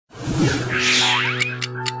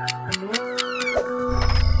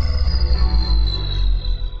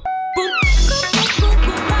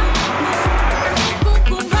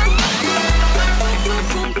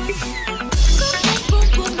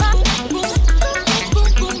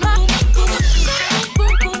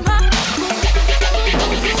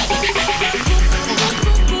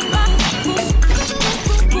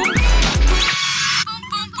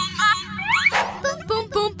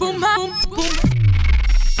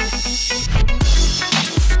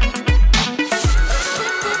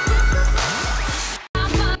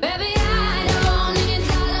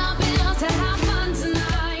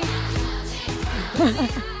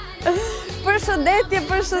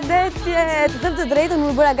Përshëndetje, të them të drejtën,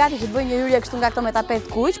 unë bëra gati që të bëj një hyrje kështu nga këto me tapet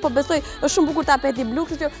kuq, po besoj është shumë bukur tapeti blu,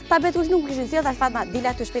 kështu që tapet kuq nuk kishin sjell, tash Fatma,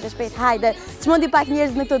 dila aty shpejt, hajde. Çmondi pak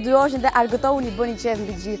njerëz në këto 2 orë dhe argëtohuni, bëni qef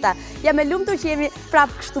mbi të gjitha. Jam e lumtur që jemi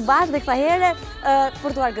prapë kështu bashkë dhe kësa herë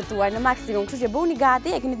për të argëtuar në maksimum. Kështu që bëuni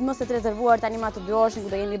gati, e keni të mos të rezervuar tani ma të 2 orë,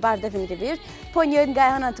 ku do jemi bashkë definitivisht, po një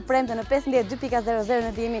nga hëna të premte në 15:2.00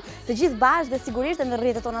 ne jemi të gjithë bashkë dhe sigurisht në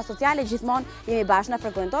rrjetet tona sociale gjithmonë jemi bashkë, na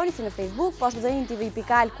frekuentoni si në Facebook, po ashtu edhe në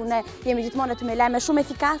TV.al ku ne jemi gjithmonë aty me lajme shumë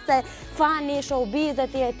efikase, fani, showbiz e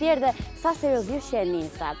tjerë dhe sa seriozisht që e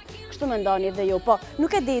nisa. Kështu mendoni dhe ju, po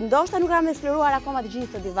nuk e di, ndoshta nuk kam eksploruar akoma të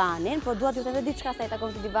gjithë të divanin, po dua t'ju them edhe diçka sa i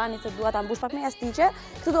takon të divanit, se dua ta mbush pak me jastiqe.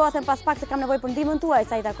 Këtu dua them pas pak se kam nevojë për ndihmën tuaj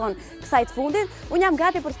sa i takon kësaj të fundit. Unë jam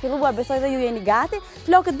gati për të filluar, besoj dhe ju jeni gati.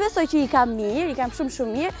 Flokët besoj që i kam mirë, i kam shumë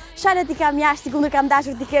mirë. Shalet i kam jashtë, sikundër kam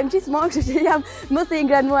dashur t'i kem gjithmonë, kështu që jam më së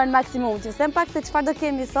ingranuar në maksimum. Që them pak se çfarë do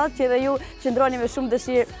kemi sot, që edhe ju qëndroni me shumë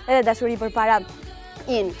dëshirë edhe dashuri përpara.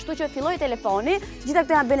 Kështu që filloi telefoni, gjitha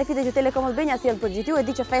këto janë benefitet që Telekom Albania sjell për gjithë ju. E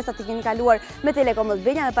di që festat i keni kaluar me Telekom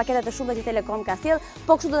Albania, me paketet e shumta që Telekom ka sjell,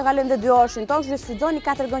 po kështu do të kalojmë dhe 2 orëshin tonë, kështu që sfidzoni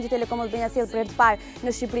 4 gënë që Telekom Albania sjell për herë të parë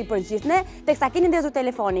në Shqipëri për gjithë ne. Teksa keni ndezur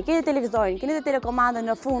telefoni, keni televizorin, keni dhe telekomandën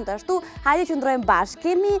në fund ashtu, hajde që ndrojmë bashkë.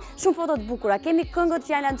 Kemi shumë foto të bukura, kemi këngët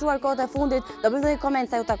që janë lançuar kohët e fundit, do bëjmë një koment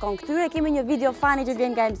sa ju takon këtyre, kemi një video fani që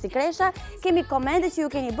vjen nga MC Kresha, kemi komente që ju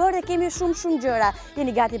keni bërë dhe kemi shumë gjëra.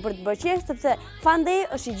 Jeni gati për të bërë qesh sepse Fun Day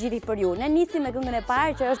është i gjithi për ju. Ne nisim me këngën e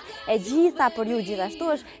parë që është e gjitha për ju gjithashtu,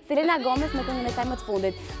 është Selena Gomez me këngën e saj më të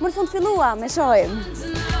fundit. Më në fund fillua, me shohim.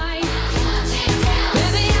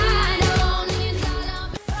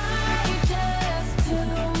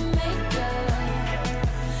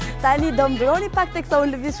 Tani do mbroni pak tek sa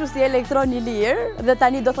unë lëviz shu si elektron i lirë dhe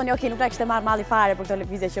tani do thoni ok, nuk na kishte marrë malli fare për këto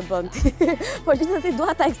lëvizje që bën ti. Por gjithsesi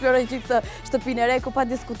dua ta eksploroj këtë shtëpinë e re ku pa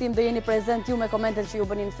diskutim do jeni prezent ju me komentet që ju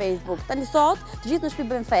bëni në Facebook. Tani sot të gjithë në shtëpi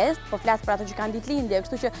bëjmë fest, po flas për ato që kanë ditëlindje,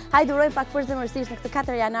 kështu që hajde urojmë pak përzemërsisht në këtë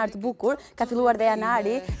 4 janar të bukur. Ka filluar dhe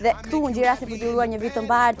janari dhe këtu unë gjirasi për të filluar një vit të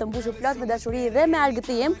mbar, të mbushur plot me dashuri dhe me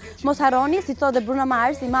argëtim. Mos harroni, si thotë Bruno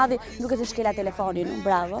Mars, i madhi duke se shkela telefonin.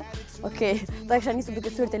 Bravo. Okej, do kisha nisur duke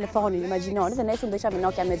thyer telefonin, imagjinoni, dhe nesër do isha me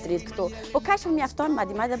Nokia me dritë këtu. Po kaq më mjafton,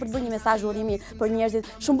 madje për të bërë një mesazh urimi për njerëzit.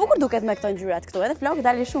 Shumë bukur duket me këto ngjyrat këtu, edhe flokët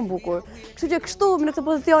dalin shumë bukur. Kështu që kështu në këtë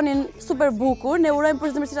pozicionin super bukur, ne urojmë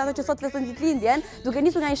përzemërsisht ato që sot festojnë ditëlindjen, duke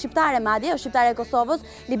nisur nga një shqiptare madje, është shqiptare e Kosovës,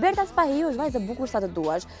 Liberta Spahiu, është vajzë e bukur sa të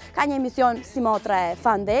duash. Ka një emision si motra e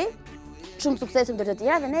Fun Day, shumë suksesin ndër të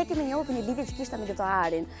tjera dhe ne kemi njohur për një lidhje që kishte me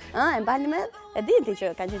getoarin. E mbani me? E dinti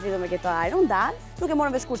që kanë qenë lidhur me getoarin. Unë dal, nuk e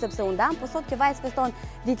morëm vesh kur sepse unë dam, po sot që vajzë feston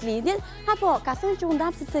ditëlindjen, apo ka thënë që unë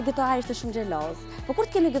dam sepse getoari ishte shumë xheloz. Po kur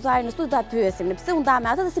të kemi getoarin në studio ta pyesim, ne pse unë dam me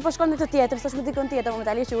atë dhe si po shkon me këtë tjetër, s'është me dikon tjetër,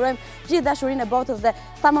 momentalisht që urojmë gjithë dashurinë e botës dhe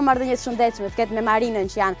sa më marrëdhënie të shëndetshme të ketë me Marinën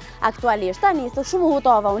që janë aktualisht. Tani është shumë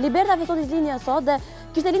hutova. Unë Liberta feston ditëlindjen sot dhe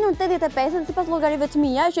kishte lindur në 85 dhe sipas llogarive të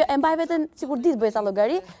mia që e mbaj veten sikur ditë bëj sa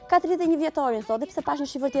llogari, ka 31 vjetorin sot, dhe pse pash një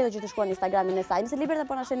shifër tjetër që të shkruan në Instagramin e saj. Nëse Liberta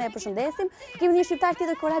po na sheh ne e përshëndesim. Kemi një shqiptar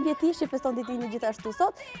tjetër Korabi Etishi që feston ditëlindjen gjithashtu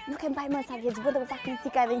sot. Nuk e mbaj më sa vjet, bëhet pak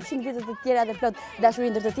mistika edhe 100 vite të tjera dhe plot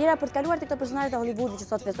dashuri ndër të tjera për të kaluar tek këto personazhe të Hollywoodit që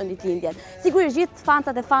sot festojnë ditëlindjen. Sigurisht gjithë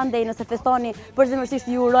fansat e Fun Day nëse festoni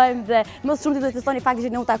përzemërsisht ju urojmë dhe më shumë ti do të festoni fakti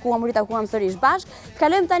që ne u takuam sërish bashkë. Të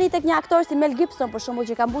kalojmë tani tek një aktor si Mel Gibson për shembull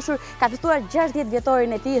që ka festuar 60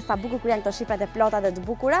 vjetorin e tij, sa bukur kur janë këto shifrat e plota dhe të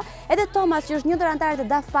bukura. Edhe Thomas që është një ndër anëtarët e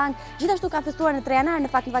Daft Punk, gjithashtu ka festuar në 3 janar, në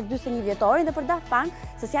fakt 41 vjetorin dhe për Daft Punk,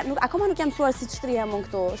 se akoma nuk jam mësuar si të shtrihem unë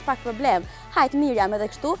këtu, është pak problem. Hajt Miriam edhe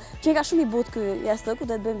kështu, që ka shumë i butë ky jashtë, ku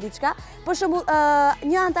do të bëjmë diçka. Për shembull,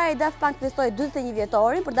 një anëtar i Daft Punk festoi 41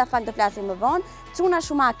 vjetorin, për Daft Punk do flasim më vonë. Çuna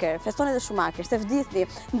Schumacher, feston edhe Schumacher, se vdisni.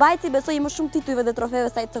 Mbajti besoj më shumë titujve dhe trofeve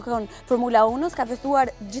sa i takon Formula 1-s, ka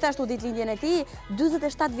festuar gjithashtu ditëlindjen e tij,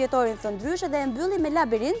 47 vjetorin së ndryshe dhe e mbylli me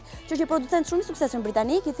Labirint, që është një producent shumë i suksesshëm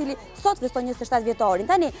britanik, i cili sot feston 27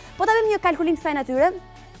 vjetorin. Tani, po ta bëjmë një kalkulim të kësaj natyre.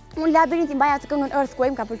 Unë Labirint i mbaj atë këngën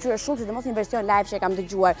Earthquake, ka pëlqyer shumë, sidomos një version live që e kam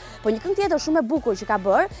dëgjuar. Po një këngë tjetër shumë e bukur që ka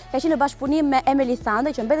bërë, ka qenë në bashkëpunim me Emily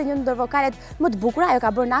Sandé, që mbetet një ndër vokalet më të bukura. Ajo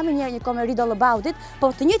ka bërë namin një Come Read All About It,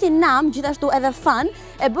 po të njëjtin nam, gjithashtu edhe Fun,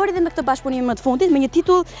 e bëri edhe me këtë bashkëpunim më të fundit, me një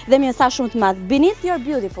titull dhe me një mesazh shumë të madh. Beneath You're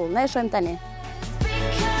Beautiful. Ne e shohim tani.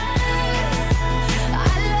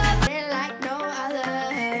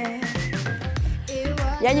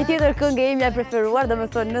 Ja një tjetër këngë ime e preferuar,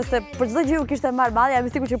 domethënë nëse për çdo gjë u kishte marrë balli, jam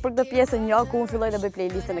i sigurt që për këtë pjesën jo, ku unë filloj të bëj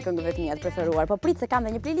playlistën e këngëve të mia të preferuar. Po prit se kam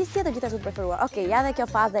edhe një playlist tjetër gjithashtu të preferuar. Okej, ja dhe kjo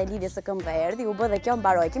faza e lidhjes së këmbëve erdhi, u bë dhe kjo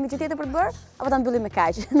mbaroi. Kemi gjë tjetër për të bërë apo ta mbyllim me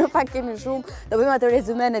kaq? Në fakt kemi shumë. Do bëjmë atë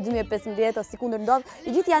rezumen e 2015 ose sikundër ndodh.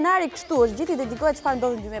 I gjithë janari kështu është, gjithë i dedikohet çfarë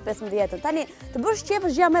ndodhi në 2015. Tani të bësh qef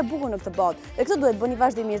është gjëja më e bukur në këtë botë. Dhe këtë duhet bëni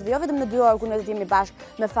vazhdimisht, jo vetëm në 2 orë kur ne do të jemi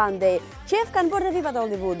bashkë me Fan Day. Qef kanë bërë revivat e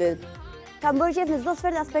Hollywoodit. Kam bërë qef në çdo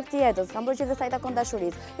sferë aspekt të jetës, kam bërë qef dhe sa i takon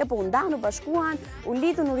dashurisë. Jo po u ndanu, bashkuan, u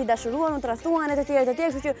litun, u ridashuruan, u trastuan e të tjerë,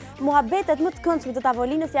 kështu që muhabetet më të këndshme të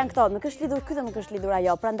tavolinës janë këto. Nuk është lidhur ky dhe nuk është lidhur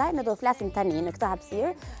ajo. Prandaj ne do të flasim tani në këtë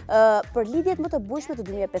hapësirë për lidhjet më të bujshme të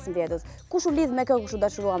 2015-s. Kush u lidh me kë, kush u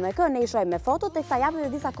dashurua me kë, ne i shohim me foto, teksa japim edhe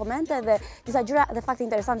disa komente dhe disa gjëra dhe fakte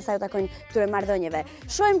interesante sa ju takojnë këtyre marrëdhënieve.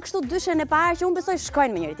 Shohim kështu dyshën e parë që unë besoj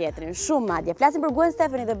shkojnë me njëri tjetrin, shumë madje. Flasim për Gwen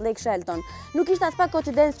Stefani dhe Blake Shelton. Nuk ishte as pak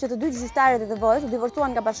koincidencë që të dy gjyqtarët e The Voice u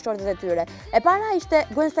divorcuan nga bashkëshortet e tyre. E para ishte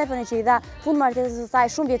Gwen Stefani që i dha fund martesës së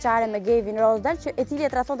saj shumë vjeçare me Gavin Rossdale, e cili e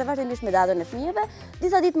trasonte vazhdimisht me datën e fëmijëve.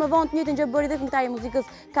 Disa ditë më vonë të njëjtën gjë bëri dhe këngëtari i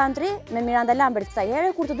muzikës country me Miranda Lambert kësaj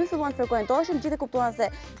here, kur të dy filluan të frekuentoheshin, gjithë e kuptuan se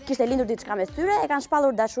kishte lindur diçka mes tyre, e kanë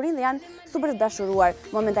shpallur dashurinë dhe janë super të dashuruar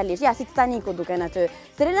momentalisht. Ja, si Titanicu duken aty.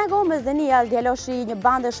 Selena Gomez dhe Niall djaloshi një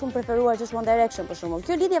bande shumë preferuar që është One Direction për shembull.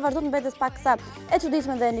 Kjo lidhje vazhdo të mbetet paksa e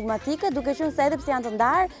çuditshme dhe enigmatike, duke qenë se edhe pse janë të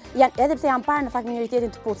ndarë, edhe pse janë parë në fakt me njëri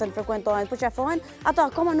tjetrin të puthën, frekuentohen, po qafohen, ato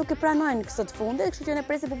akoma nuk e pranojnë këtë të fundit, kështu që ne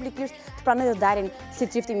presim publikisht të pranojnë të dalin si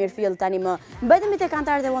çifti mirëfill tani më. Mbetemi te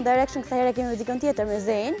kantarët e One Direction, kësaj here kemi dikën tjetër me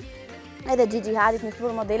Zayn. Edhe Gigi Hadid, një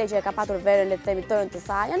supermodele që e ka patur verën le të themi tërën të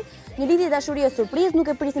sajën. Një lidhje dashurie surprizë,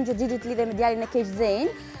 nuk e prisim që Gigi të lidhe me djalin e keq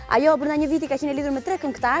Zayn. Ajo brenda një viti ka qenë lidhur me 3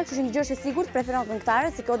 këngëtarë, kështu që një gjë është e sigurt, preferon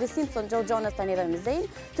këngëtarët si Cody Simpson, Joe Jonas tani edhe me Zayn.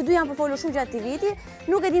 Të dy janë përfolur shumë gjatë këtij viti.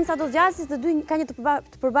 Nuk e dim sa do zgjasin, të dy kanë një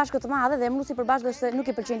të përbashkët të madhe dhe emrusi i përbashkët është se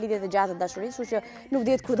nuk i pëlqejnë lidhjet e gjata të dashurisë, kështu që nuk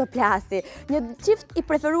dihet kur do plasi. Një çift i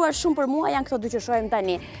preferuar shumë për mua janë këto dy që shohim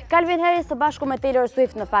tani. Calvin Harris së bashku me Taylor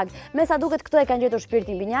Swift në fakt. Me sa duket këto e kanë gjetur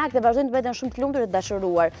shpirtin binjak dhe vazhdojnë të mbeten shumë të lumtur dhe të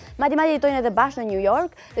dashuruar. Madje jetojnë edhe bashkë në New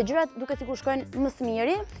York dhe gjërat duket sikur shkojnë më së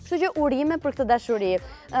miri, kështu që urime për këtë dashuri.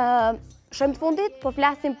 Shohim të fundit, po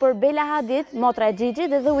flasim për Bella Hadid, motra e Gigi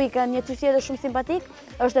dhe The Weeknd, një çift tjetër shumë simpatik,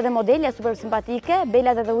 është edhe modelja super simpatike.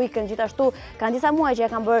 Bella dhe The Weeknd gjithashtu kanë disa muaj që e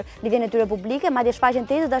kanë bërë lidhjen e tyre publike, madje shfaqen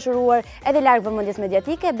të dashuruar edhe larg vëmendjes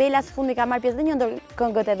mediatike. Bella së fundi ka marrë pjesë në një ndër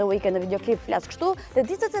këngët e The Weeknd në videoklip flas kështu, dhe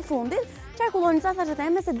ditët e fundit qarkullojnë ca thashë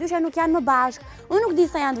theme se dyshja nuk janë më bashkë. Unë nuk di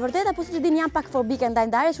sa janë të vërteta, po siç e dini janë pak fobike ndaj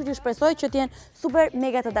ndarjes, kështu që shpresoj që të jenë super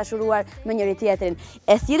mega të dashuruar me njëri tjetrin.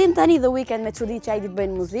 E sillim tani The Weeknd me çuditë që ai ditë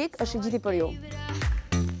bëjnë muzikë, është i gjithë për ju.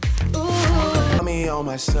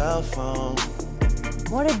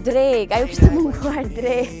 More Drake, ajo kishte munguar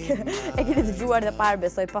Drake. E keni dëgjuar dhe parë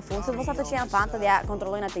besoj pafund, se mos ato që janë fansat ja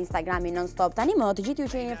kontrollojnë atë Instagramin non-stop. Tani më të gjithë ju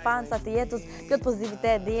që jeni fansa të jetës, plot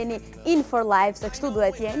pozitivitet dhe jeni in for life, se kështu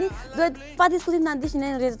duhet jeni. Duhet pa diskutim na ndiqni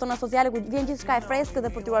në rrjetet tona sociale ku vjen gjithçka e freskët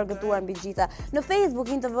dhe për t'u argëtuar mbi gjitha. Në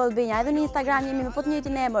Facebook jeni të Vëllbenja, edhe në Instagram jemi me po të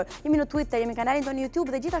njëjtin emër, jemi në Twitter, jemi në kanalin tonë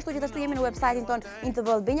YouTube dhe gjithashtu jemi në website-in tonë in të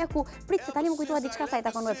Vëllbenja ku prit se tani më kujtohet diçka sa i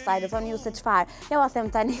takon website, thoni ju se çfarë. Ja u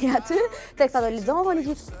them tani aty, teksa do lexojmë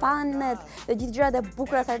gjithë fanet dhe gjithë gjërat e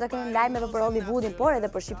bukura sa i takojnë lajmeve për Hollywoodin, por edhe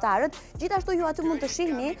për shqiptarët. Gjithashtu ju aty mund të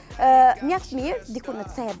shihni mjaft mirë, diku në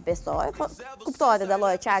CEP besoj, po kuptohet e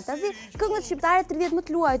dallohet qartazi, këngët shqiptare 30 më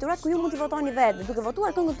të luajturat ku ju mund të votoni vetë. Duke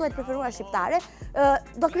votuar këngët tuaja të preferuara shqiptare,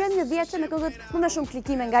 do kryejmë një dhjetëshe me këngët më shumë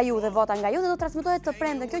klikime nga ju dhe vota nga ju dhe do transmetohet të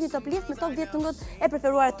premten kjo një top list me top 10 këngët e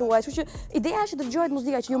preferuara tuaja. Kështu që ideja është të dëgjohet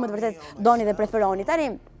muzika që ju më të vërtet doni dhe preferoni.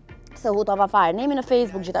 Tani se hutova fare. Ne jemi në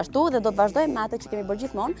Facebook gjithashtu dhe do të vazhdojmë me atë që kemi bërë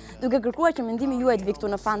gjithmonë, duke kërkuar që mendimi juaj të vi këtu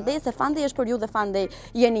në Fan Day, se Fan Day është për ju dhe Fan Day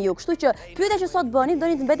jeni ju. Kështu që pyetja që sot bëni,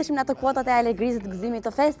 doni të mbeteshim në ato kuotat e alegrizit të gëzimit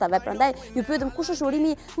të festave. Prandaj ju pyetëm kush është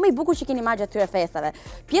urimi më i bukur që keni marrë gjatë këtyre festave.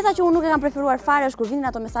 Pjesa që unë nuk e kam preferuar fare është kur vinin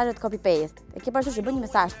ato mesazhet copy paste. E ke parasysh që bën një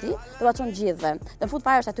mesazh ti, do ta çon gjithëve. Dhe fut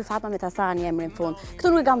fare është aty Fatma me Tasani emrin fund.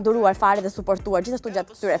 Këtë nuk e kam duruar fare dhe suportuar gjithashtu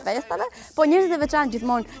gjatë këtyre festave, po njerëzit e veçantë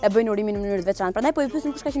gjithmonë e bëjnë urimin në mënyrë të veçantë. Prandaj po ju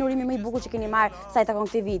pyesim kush ka qenë urimi më i bukur që keni marrë sa i takon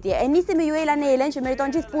këtij viti. E nisim me Juela Nelen që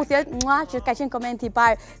meriton gjithë puthjet, që ka qenë komenti i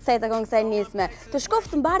parë sa i takon kësaj nisme. Të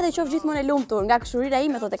shkoft mbar dhe qof gjithmonë e lumtur. Nga këshurira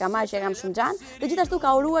ime thotë e kam marrë që e kam shumë xhan, dhe gjithashtu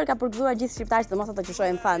ka uruar, ka përgëzuar gjithë shqiptarët, sidomos ato që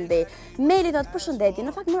shohin Fan Day. Meli thotë përshëndetje,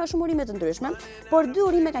 në fakt mora shumë urime të ndryshme, por 2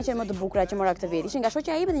 urime kanë qenë më të bukura që mora këtë vit. Ishin nga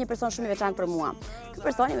shoqja ime dhe një person shumë i veçantë për mua. Ky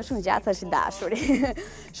personi më shumë gjatë është i dashur.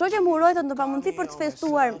 Shoqja më uroi thotë në pamundësi për të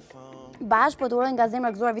festuar bashkë, po të urojnë nga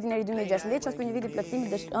zemra gëzuar vitin e ri 2016, që është për një vit i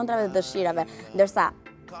plotësimit ëndrave dhe dëshirave. Ndërsa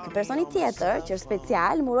Ky personi tjetër, që është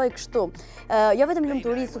special, muroj kështu. Jo vetëm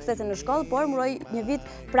lumturi, suksese në shkollë, por muroj një vit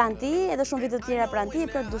pranti, edhe shumë vite të tjera pranti,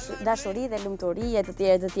 për dashuri dhe lumturi e të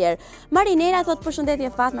tjerë. Marinela thot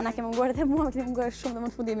përshëndetje Fatma, na ke munguar edhe mua, ke munguar shumë dhe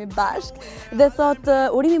më në fund jemi bashk. Dhe thot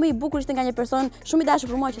urimi më i bukur ishte nga një person shumë i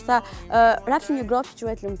dashur për mua që tha rafshim një grop që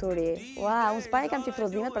quhet lumturi. Wow, unë s'pari kam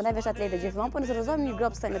çiftrozimet, prandaj vesh atlete gjithmonë, po nëse rrezojmë një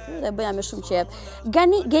grop së me ty dhe bëja me shumë qejf.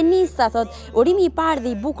 Genisa thot urimi i parë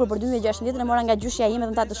dhe i bukur për 2016 e mora nga gjyshja ime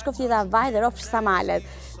dhe më tha të shkof jeta vaj dhe rofsh samalet.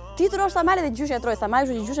 Ti të rosh samalet dhe gjyshja troj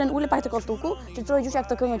samalet, kështu që gjyshën ule pak të koltuku, që troj gjyshja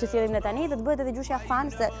këtë këngën që sjellim ne tani dhe të bëhet edhe gjyshja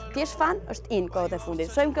fan, se ti je fan, është in kohët e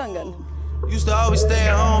fundit. Shohim këngën. Used to always stay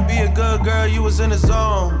at home, be a good girl, you was in the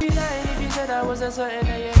zone.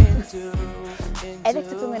 Edhe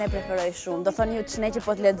këtë këngën e preferoj shumë, do thonë ju ç'ne që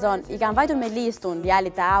po të lexon, i kam vajtur me listun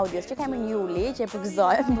djalit të audios që ka emrin Juli, që e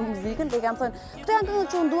përgëzoi me muzikën, dhe i kam thënë, këto janë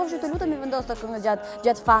këngët që unë dua, të lutem i vendos të këngë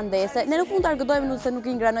gjatë fandese. Ne nuk mund të argëtojmë nëse nuk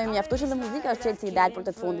i ngranojmë mjaftuar, dhe muzika është çelësi ideal për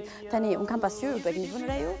të fundit. Tani, un kam pasqyrë, do e keni vënë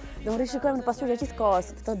re ju, dhe unë rishikojmë në pasqyrë gjithë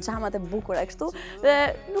kohës, këto xhamat e bukura kështu, dhe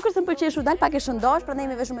nuk është se më pëlqej shumë, dal pak e shëndosh, prandaj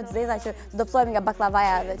me veshur me të zeza që do psohemi nga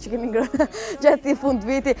baklavaja që kemi ngrënë gjatë fund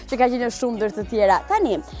viti, që ka qenë shumë ndër të tjera.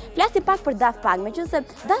 Tani, flasi pak për Daft Punk, meqense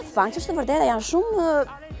Daft Punk, që është e vërteta, janë shumë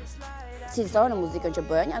cilësor në muzikën që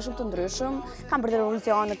bëjnë, janë shumë të ndryshëm, kanë bërë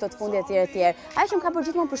revolucione të fundit e tjerë. Ajo që më ka bërë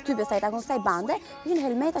gjithmonë përshtypje sa i takon kësaj bande, ishin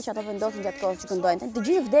helmeta që ata vendosin gjatë kohës që këndojnë. Të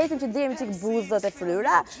gjithë vdesim që djerëm çik buzët e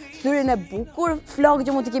fryra, syrin e bukur, flokë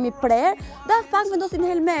që mund të kemi prerë. Daft Punk vendosin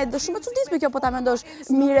helmet, do shumë të çuditshme kjo po ta mendosh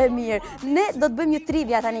mirë. Ne do të bëjmë një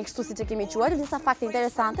trivia tani kështu siç e kemi quajtur, disa fakte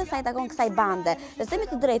interesante sa i takon kësaj bande. Dhe themi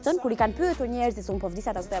të drejtën, kur i kanë pyetur njerëzit, un po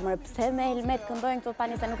vdisja ata këto, pse me helmet këndojnë këto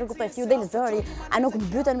tani se nuk e kuptoj, si u del zëri, a nuk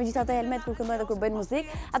mbeten me gjithë ato helmet kur këndojnë dhe kur bëjnë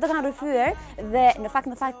muzikë, ato kanë rrëfyer dhe në fakt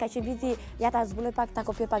ka qenë viti ja ta zbuloj pak, ta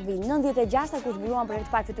kopjoj pak vitin 96 kur zbuluan për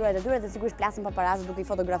të parë fytyrat e tyre dhe sigurisht plasin paparazzi duke i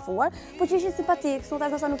fotografuar, por që ishin simpatik, sot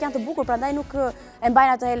ata nuk janë të bukur, prandaj nuk e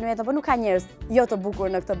mbajnë ato helmet, apo nuk ka njerëz jo të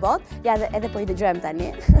bukur në këtë botë. Ja edhe po i dëgjojmë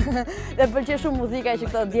tani. Dhe pëlqej shumë muzika që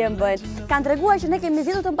këto djem bëjnë. Kanë treguar që ne kemi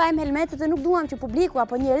zgjedhur të mbajmë helmetet dhe nuk duam që publiku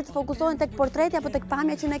apo njerëzit të fokusohen tek portreti apo tek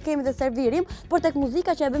pamja që ne kemi dhe servirim, por tek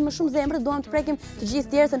muzika që e bëjmë me shumë zemër, duam të prekim të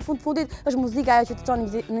gjithë tjerë, se në fundit është muzika ajo që të çon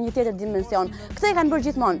në një tjetër dimension. Këtë e kanë bërë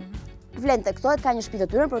gjithmonë. Vlen teksohet, ka një shtëpi të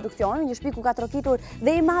tyre në produksionin, një shtëpi ku ka trokitur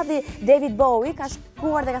dhe i madhi David Bowie, ka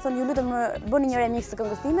shkuar dhe ka thënë ju lutem bëni një remix të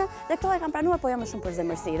këngës time, dhe këto e kanë pranuar, po jo më shumë për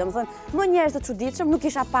zemërsi. Domethënë, më njerëz të çuditshëm, nuk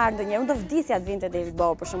kisha parë ndonjëherë, unë do vdisja të vinte David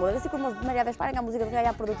Bowie për shembull, dhe sikur mos merrja vesh fare nga muzika, do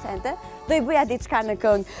ja producente, do i bëja diçka në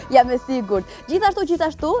këngë, jam e sigurt.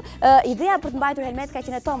 Gjithashtu, ideja për të mbajtur helmet ka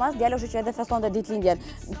qenë Thomas, djaloshi që edhe festonte ditëlindjen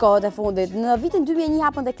kohët e fundit. Në vitin 2001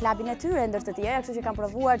 hapën dhe klubin e tyre ndër të tjerë, kështu që kanë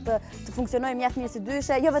provuar të funksionojë mjaft mirë si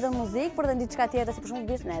dyshe, jo vetëm muzikë, por edhe diçka tjetër, si për shembull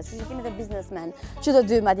biznes, që kemi dhe businessmen, që të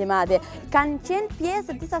dy madje. Kanë qenë pjesë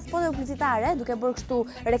të disa spoteve publicitare, duke bërë kështu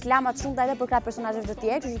reklama të shumta edhe për krah personazhe të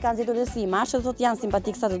tjerë, që kanë zgjedhur dhe si imazh, që thotë janë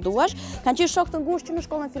simpatik sa të duash. Kanë qenë shok të ngushtë që në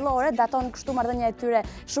shkollën fillore, daton kështu marrëdhënia e tyre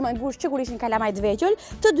shumë e ngushtë që kur ishin kalamaj të vegjël.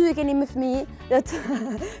 Të dy e keni me fëmijë,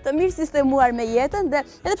 të mirë sistemuar me jetën, dhe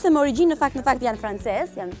edhe pse me origjinë në fakt janë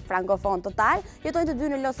francez, janë frankofon total, jetojnë të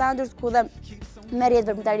dy në Los Angeles ku dhe merret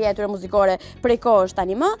veprimtaria e tyre muzikore prej kohësh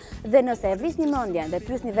tani më, dhe nëse e vrisni mendjen dhe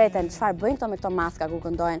pyesni veten çfarë bëjnë këto me këto maska kur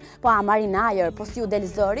këndojnë, po a marrin ajër, po si u del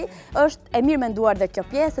zëri, është e mirë menduar dhe kjo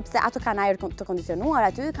pjesë, sepse ato kanë ajër të kondicionuar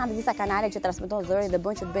aty, kanë disa kanale që transmetojnë zërin dhe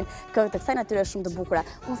bëjnë që të bëjnë këngë të kësaj natyre shumë të bukura.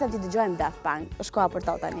 Unë them ti dëgjojmë Daft Punk, është koha për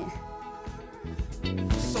to tani.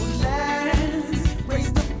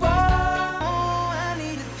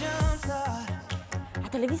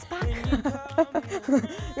 Televiz pak?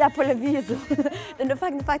 Ja, po lëvizu. Dhe në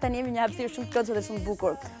fakt tani jemi një hapësirë shumë të këndshme dhe shumë të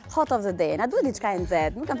bukur. Hot of the day. Na duhet diçka e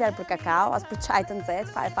nxehtë. Nuk kam fjalë për kakao, as për çaj të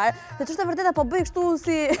nxehtë, fare. Dhe ç'është e vërtetë po bëj kështu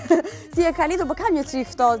si e kalitur, po kam një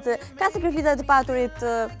çik ftohtë. Ka sakrifica të paturit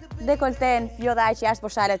dekolten, jo dhe aq jashtë,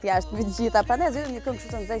 por shalet jashtë mbi të gjitha. Prandaj zgjedhëm një këngë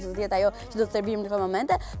kështu të nxehtë që do të jetë ajo që do të servirim në këto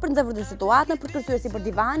momente, për të nxjerrë të situatën, për të kërcyer sipër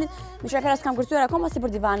divanit. Me shafera s'kam kërcyer akoma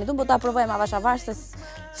sipër divanit. Unë po ta provojmë avash se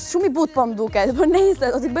shumë i butë po më duket. Por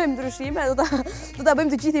nejse, do t'i bëjmë ndryshime, do ta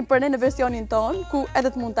bëjmë të gjithin për ne në versionin ton, ku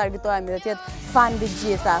edhe të mund të argëtohemi dhe të jetë fan mbi të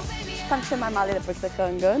gjitha. Fan kështë marrë malli dhe për këtë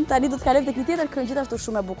këngën. Tani do të kalojmë tek një tjetër këngë gjithashtu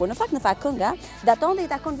shumë e bukur. Në fakt kënga daton dhe i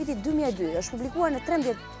takon vitit 2002. Është publikuar në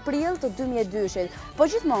 13 prill të 2002-shit. Po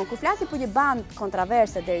gjithmonë kur flasi për një band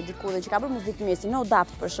kontroverse deri diku dhe që ka bërë muzikë mirë si No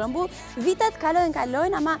Doubt për shembull, vitet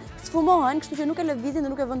kalojnë ama sfumohen, kështu që nuk e lëvizin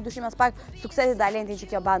dhe nuk e vën dyshim as pak suksesin dhe talentin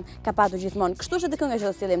që kjo band ka patur gjithmonë. Kështu është edhe kënga që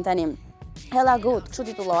do sillim tani. Hella Good, kështu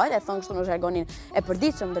titullohet, e thon kështu në zhargonin e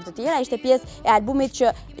përditshëm ndër të tjera, ishte pjesë e albumit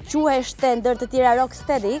që quheshte ndër të tjera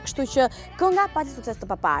Rocksteady, kështu që kënga pati sukses të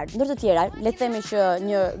papar. Ndër të tjera, le të themi që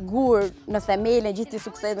një gur në themelin e gjithë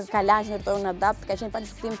suksesit ka lanë ndërtonë në adapt, ka qenë pa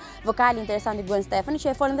diskutim vokali interesant i Gwen Stefani,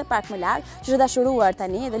 që e folën dhe pak më larg, që është dashuruar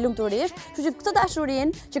tani dhe lumturisht, kështu që këtë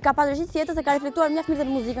dashurinë që ka pasur gjithë jetën se ka reflektuar mjaft mirë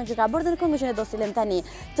në muzikën që ka bërë dhe në këngën që ne do silem tani.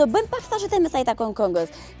 Të bëjmë pak shtazhet me sa i takon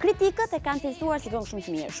këngës. Kritikët e kanë cilësuar si këngë shumë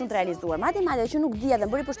të mirë, shumë të realizuar. Madje që nuk dia dhe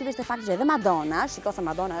bëri përshtypje te fakti që edhe Madonna, shiko se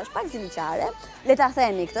Madonna është pak ziliqare, le ta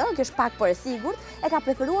themi këtë, që është pak por e sigurt, e ka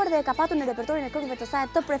preferuar dhe e ka patur në repertorin e këngëve të saj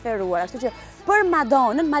të preferuara. Kështu që për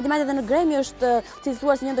Madonnën, madje edhe në Grammy është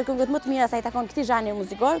cilësuar si një ndër këngët më të mira sa i takon këtij zhanri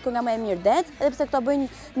muzikor, kënga më e mirë det, edhe pse këto bëjnë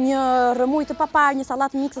një rrëmuj të papar, një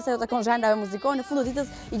sallat mikse se u takon zhanrave muzikore, në fund të ditës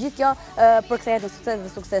i gjithë kjo përkthehet në sukses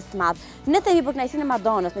dhe sukses të madh. Ne themi për kënaqësinë e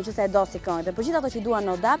Madonnës, meqense e do si këngë, dhe për gjithë ato që duan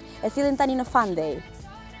no doubt, e sillim tani në Fun Day.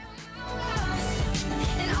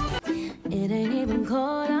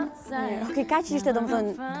 Okej, kaq ishte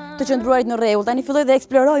domethënë të qëndruarit në rregull. Tani filloi dhe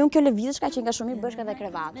eksploroi unë kjo lëvizje që nga shumë i bëshka dhe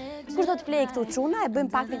krevat. Kur do të flej këtu çuna, e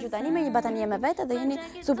bëjmë paktin që tani me një batanie me vete dhe jeni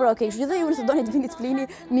super okay. Kështu që ju nëse doni të vini të flini,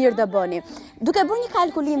 mirë do bëni. Duke bërë një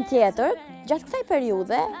kalkulim tjetër, gjatë kësaj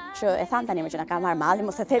periudhe, që e tham tani më që na ka marrë malli,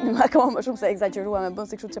 mos e themi më akoma më shumë se egzageruam, e bën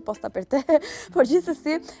si kështu që posta për te, por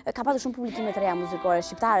gjithsesi ka pasur shumë publikime të reja muzikore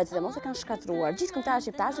shqiptare, që mos e kanë shkatruar. Gjithë këngëtarët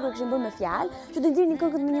shqiptarë sikur kishin bërë me fjalë, që do ndinin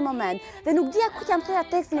këngët në një moment. Dhe nuk dija ku t'jam thoja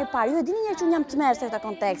tekstin e parë. Ju e dini që unë jam tmerr se këto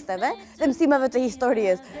konteksteve dhe mësimeve të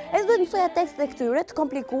historisë. E duhet mësoja tekstet e këtyre të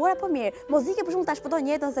komplikuara, po mirë. Muzikë për shembull ta shpëton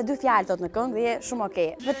jetën se dy fjalë thot në këngë dhe je shumë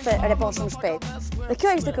okay. Vetë se repon shumë shpejt. Dhe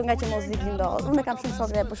kjo ishte kënga që muzikë ndodh. Unë kam shumë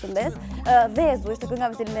shokë dhe e përshëndes. Dhezu ishte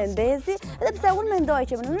kënga me cilën e ndezi, edhe pse unë mendoj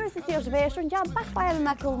që në mënyrë se si është veshur ngjan pak fare me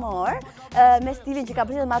makullmor, me stilin që ka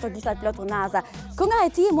bërë me ato gishtat plot unaza. Kënga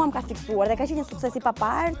e tij mua më ka fiksuar dhe ka qenë një sukses i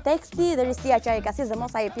papar, teksti dhe risia që ai ka sjellë dhe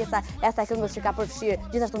mos ai pjesa e asaj këngës që ka përfshirë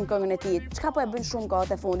gjithashtu në këngën e tij. Çka po e bën shumë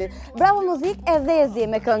kohët e fundit. Bravo muzikë e dhezi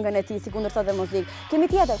me këngën e tij, sikundër thotë muzikë. Kemi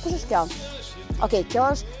tjetër, kush është kjo? Okej, kjo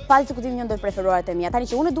është pa diskutim një ndër preferuarat e mia. Tani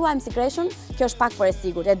që unë dua MC Kreshën, kjo është pak por e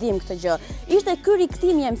sigurt, e dim këtë gjë. Ishte ky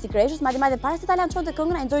rikthimi i MC Kreshës, madje para se ta lançonte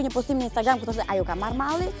këngën, ai nxori një postim në Instagram ku thoshte ajo ka marr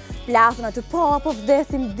malli, plasën aty po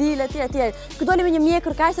vdesim dile etj. Ky doli me një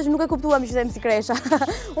mjekër kaq se nuk e kuptuam që ishte MC Kresha.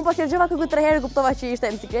 Unë po sjellgjova këngë 3 herë kuptova që ishte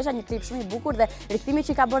MC Kresha, një klip shumë i bukur dhe rikthimi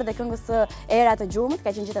që ka bërë dhe këngës Era të gjumit, ka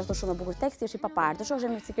qenë gjithashtu shumë e bukur. Teksti është i papar. Të shohësh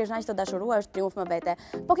MC Kresha që të dashuruar është triumf më vete.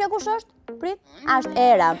 Po kjo kush është? Prit, është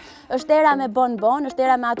Era. Është Era me Bon, është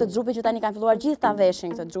Era me atë xhupin që tani kanë filluar gjithë ta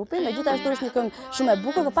veshin këtë xhupin, dhe gjithashtu është një këngë shumë e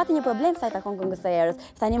bukur, por pati një problem sa i takon këngës së Erës.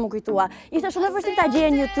 Tani më kujtua. Ishte shumë e vështirë ta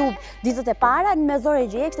gjej në YouTube ditët e para, në mezore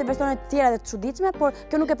gjej, kishte versione të tjera dhe të çuditshme, por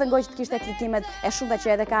kjo nuk e pengoi që të kishte klikimet e shumta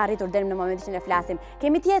që edhe ka arritur deri në momentin që ne flasim.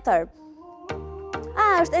 Kemi tjetër.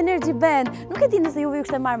 Është Energy Band. Nuk e di nëse juve ju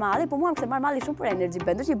kishte marr malli, por mua më kishte marr malli shumë për Energy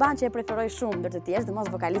Band. Është një band që e preferoj shumë ndër të tjerë,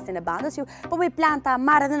 domos vokalistin e bandës, që po bëj plan ta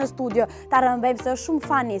marr edhe në studio, ta rëmbejmë se është shumë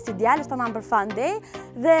funny, si djalë është tamam për Fun Day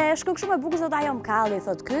dhe shkon shumë e bukur sot ajo mkalli,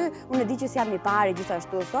 thot ky, unë e di që s'jam i pari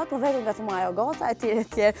gjithashtu thot, po vetëm nga fuma ajo goca etj.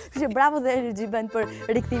 Kështu që bravo dhe Energy Band për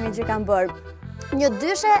rikthimin që kanë bërë. Një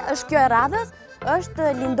dyshe është kjo e radhës.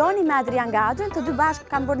 Është Lindoni me Adrian Gadrin, të dy bashkë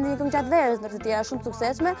kanë bërë një këngë gjatë verës, ndër të tjera shumë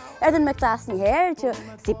suksesshme, erdhën me këtë asnjëherë që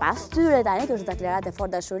sipas tyre tani kjo është deklaratë e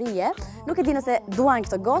fortë dashurie. Nuk e di nëse duan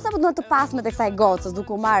këtë gocë apo duan të pasmet e kësaj gocës, duke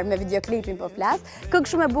u marrë me videoklipin po flas.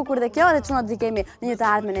 Këngë shumë e bukur dhe kjo, dhe çuna do t'i kemi në një të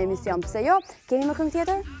ardhmen në emision. Pse jo? Kemi më këngë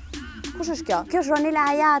tjetër? Kush është kjo? Kjo është Ronela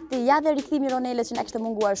Hayati, ja dhe rikthimi i Ronelës që na kishte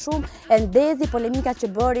munguar shumë, e ndezi polemikat që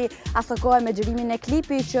bëri aso kohë me xhirimin e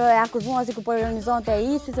klipit që e akuzuan si ku po ironizonte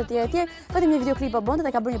ISIS etj. Vetëm një videoklip po bënte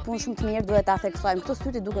dhe ka bërë një punë shumë të mirë, duhet ta theksojmë. Këto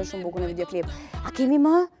syti duken shumë bukur në videoklip. A kemi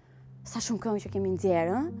më? Sa shumë këngë që kemi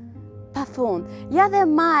nxjerrë, ëh? Pa fund. Ja dhe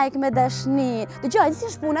Mike me dashni. Dëgjoj, disi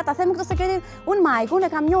është puna, ta them këtë sekretin. Unë Mike, unë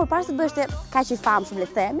e kam njohur para se të bëheshte kaq i famshëm, le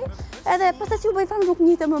të themi. Edhe pastaj si u bëj famshëm nuk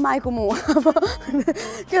njihte më Mike mua.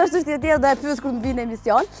 Kjo është çështje tjetër, do e pyes kur të vinë në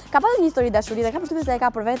emision. Ka pasur një histori dashurie dhe kam përshtypjen se e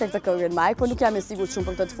ka për vete këtë këngën Mike, por nuk jam e sigurt shumë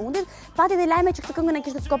për këtë të fundit. Pati dhe lajme që këtë këngën e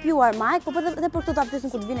kishte kopjuar Mike, por edhe për këtë ta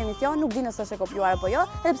pyesin kur të vinë në emision, nuk di nëse është e kopjuar apo jo,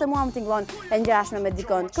 edhe pse mua më tingëllon e ngjashme me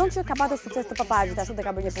dikon. Këngë që ka pasur sukses të papar gjithashtu dhe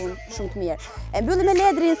ka bërë një punë shumë të mirë. E mbyllim me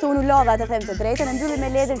Ledrin se unë lodha të them të drejtën, e mbyllim me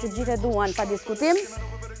Ledrin që të gjithë e duan pa diskutim.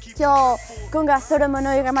 Kjo kënga SRMN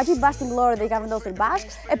i ka marrë bashkë tingëllore dhe i ka vendosur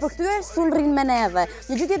bashkë, e përkthyer Sun rrin me neve.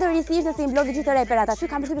 Një gjë tjetër risi ishte se i mblodhi gjithë reperat aty,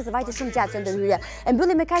 kam përshtypjen se vajte shumë gjatë që ndërhyrja. E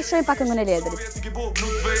mbyllim me kaq shojmë pa këngën e Ledrit.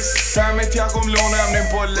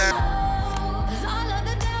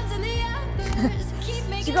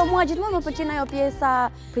 Shiko, mua gjithmonë më pëlqen ajo pjesa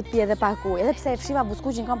prit pije dhe paku. Edhe pse e fshiva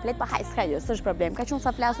buskuqin komplet, pa haj s'ka gjë, s'është problem. Ka qenë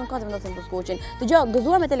sa flas nuk ka të vendosin buskuqin. Dëgjoj,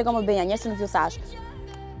 gëzuar me Telekom Albania, njerëz nuk ju thash.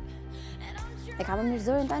 E kam më mirë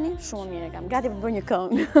zërin tani? Shumë mirë e kam. Gati për të bërë një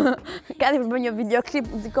këngë. Gati për të bërë një videoklip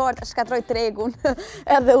muzikor, ta shkatroj tregun.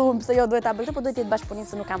 Edhe unë, pse jo duhet ta bëj këtë, po duhet të jetë bashkëpunim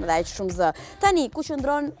se nuk kam edhe aq shumë zë. Tani, ku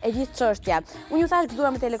qëndron e gjithë çështja? Unë ju thash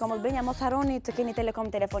gëzuar me Telekom Albania, mos harroni të keni Telekom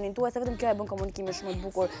në telefonin tuaj, se vetëm kjo e bën komunikimin shumë të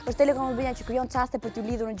bukur. Është Telekom Albania që krijon çaste për t'ju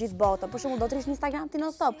lidhur në gjithë botën. Për shembull, do të rish në Instagram ti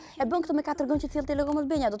non stop. E bën këtë me 4 gënë që sjell Telekom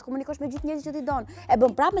Albania, do të komunikosh me gjithë njerëzit që ti don. E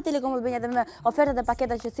bën prapë me Telekom Albania dhe me ofertat dhe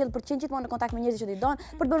paketat që sjell për të qenë gjithmonë në kontakt me njerëzit që ti don,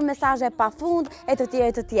 për të bërë mesazhe pafund e të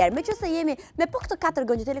tjerë e të tjerë. Meqenëse jemi me po këto 4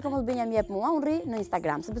 gënë që Telekom Albania më jep mua, unë rri në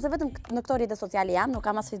Instagram, sepse vetëm në këto rrjete sociale jam, nuk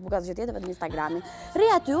kam as Facebook as gjë tjetër, vetëm Instagramin. Rri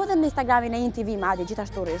aty edhe në Instagramin e InTV madje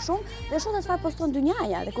gjithashtu rri shumë dhe shoh se çfarë poston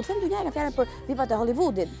dynjaja. Dhe kur them dynjaja ka fjalën për vipat e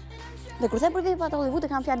Hollywoodit. Dhe kurse për vipat e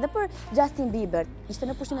Hollywoodit kam fjalë edhe për Justin Bieber. Ishte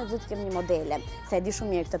në pushime të kemi një modele, se e di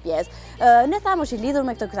shumë mirë këtë pjesë. Ne thamë është i lidhur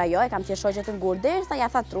me këtë krajo, e kam thjesht shoqe të ngurë derisa ja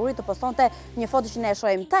tha trurit të postonte një foto që ne e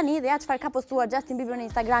shohim tani dhe ja çfarë ka postuar Justin Bieber në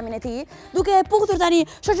Instagramin e tij, duke e puthur tani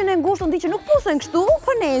shoqen e ngushtë, ndi që nuk puthen kështu,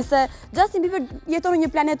 po nëse Justin Bieber jeton në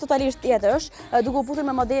një planet totalisht tjetër, duke u puthur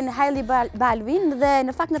me modelin Hailey Baldwin dhe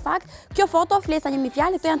në fakt kjo foto flesa një mi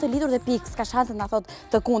fjalë, këto janë të lidhur dhe pikë, s'ka shanse na thot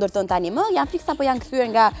të kundërtën tani më, janë fiksa apo janë kthyer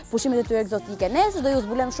nga pushimet e tyre egzotike. Nesër do ju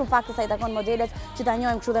zbulojmë shumë fakte sa i takon modelet që ta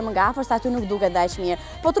njohim kështu dhe më nga afër, sa aty nuk duket dash mirë.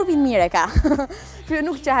 Po trupin mirë e ka. Ky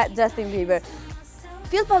nuk qahet Justin Bieber.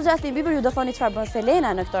 Fill pas Justin Bieber ju do thoni çfarë bën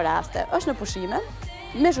Selena në këtë rast. Është në pushime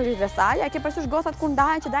me shoqëritë e saj, a ke parasysh gosat kur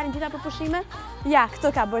ndahen që dalin gjitha për pushime? Ja, këtë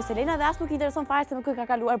ka bërë Selena dhe as nuk i intereson fare se me kë ka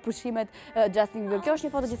kaluar pushimet Justin Bieber. Kjo është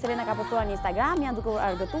një foto që Selena ka postuar në Instagram, janë duke u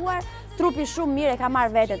argëtuar, trupi shumë mirë e ka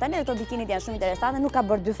marrë veten. Tani këto bikinit janë shumë interesante, nuk ka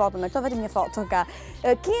bërë 2 foto me këto, vetëm një foto ka.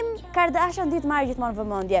 Kim Kardashian ditë marrë gjithmonë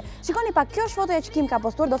vëmendje. Shikoni pak, kjo është fotoja që Kim ka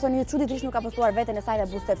postuar, do thoni ju çuditërisht nuk ka postuar veten e saj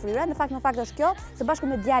dhe buzët fryra. Në fakt është kjo, së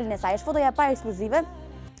bashku me djalin e saj. Është fotoja e parë ekskluzive.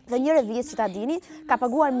 Dhe një revistë që ta dini ka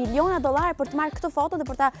paguar miliona dollar për të marrë këtë foto dhe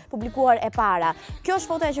për ta publikuar e para. Kjo është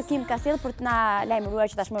fotoja që Kim ka sjellë për të na lajmëruar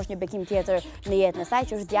që tashmë është një bekim tjetër në jetën e saj,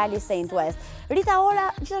 që është djali i Saint West. Rita Ora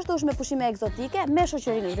gjithashtu është me pushime egzotike, me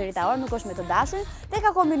shoqërinë e Rita Ora, nuk është me të dashurin, dhe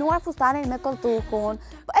ka kombinuar fustanin me koltukun.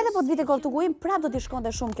 Edhe po të vite koltuku im, prapë do t'i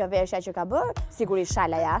shkonte shumë kjo veshja që ka bërë, sigurisht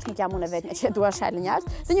shala jashtë, nuk jam unë vetëm që dua shalën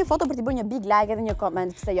jashtë, dhe një foto për t'i bërë një big like edhe një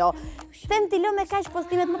comment, pse jo. Them ti lë me kaq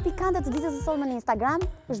postimet më pikante të ditës së sotme në Instagram,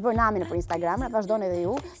 është bërë nami nëpër Instagram, vazhdoni edhe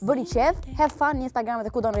ju, bëni qef, have fun në Instagram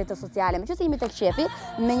dhe kudo në rrjetet sociale. Meqenëse jemi tek qefi,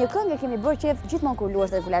 me një këngë kemi bërë qef gjithmonë kur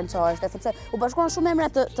luash dhe kur lançohesh, sepse u bashkuan shumë emra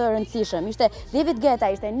të rëndësishëm. Ishte David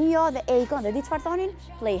Guetta, ishte Nio dhe Akon, dhe di çfarë thonin?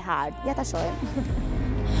 Play hard. Ja ta shohim.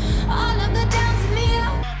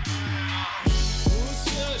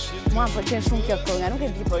 Mua më pëlqen shumë kjo kënga, nuk e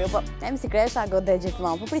di por jo, po MC Kresha godet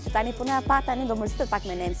gjithmonë. Po priti tani po na pa tani do mërzitet pak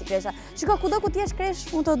me MC Kresha. Shiko, kudo ku ti jesh Kresh,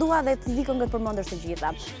 unë të dua dhe të zi këngët përmendesh të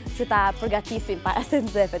gjitha, që ta përgatisim para se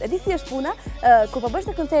nxefet. E di si është puna, kur po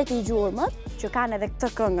bësh të koncerti i gjurmët, që kanë edhe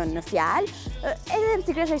këtë këngën në fjalë, edhe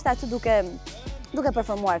MC Kresha ishte aty duke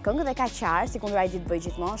performuar këngë dhe ka qarë, si kundra i ditë bëj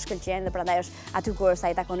gjithmonë, shkëlqen dhe prandaj është aty kur sa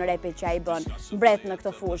i takon repit që ai bën mbret në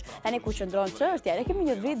këtë fushë. Tani ku qëndron çështja, ne kemi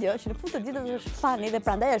një video që në fund të ditës është fani dhe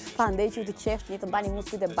prandaj është fan dhe që të qeshni të mbani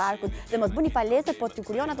muskujt e barkut dhe mos bëni palestre, po t'ju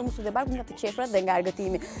krijon ato muskujt e barkut nga të qeshrat dhe nga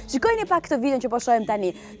argëtimi. Shikojeni pak këtë video që po shohim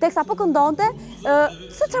tani. Teksa po këndonte,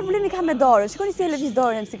 s'ka çfarë problemi ka me dorën. Shikoni si e lëviz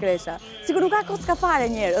dorën MC Kresha. Sigur nuk ka kocka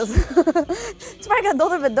fare njerëz. Çfarë ka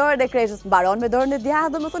ndodhur me dorën e Kreshës? Mbaron me dorën e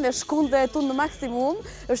djathtë, domethënë e shkunte e tund në maksimum,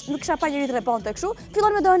 është nuk kisha pa njëri të reponte kështu.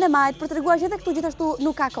 Fillon me dorën e majt për treguar që edhe këtu gjithashtu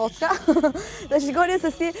nuk ka kocka. Dhe shikoni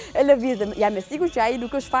se si e lëviz. Jam e sigurt që ai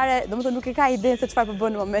nuk është fare, domethënë nuk e ka idenë se çfarë po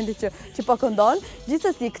bën në momentin që po këndon.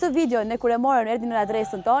 Gjithsesi, këtë video ne kur e morëm erdhi në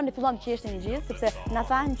adresën tonë, ne fillon të qeshnim gjithë sepse na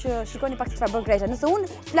thanë që shikoni pak çfarë bën Kresha. Nëse unë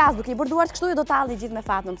flas duke i bërë duart kështu, ju do talli gjithë me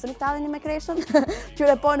Fatmën. Pse nuk talleni me Kreshën? Që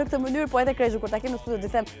repon në këtë mënyrë, po edhe Kreshën kur ta kem në studio do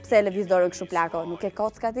të them pse e lëviz dorën kështu plako, nuk e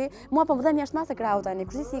kocka ti. Mua po më dhem jashtë masë krau tani,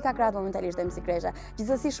 kurse si ka krau momentalisht MC Kresha.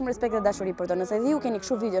 Gjithsesi shumë respekt dhe dashuri për to. Nëse ju keni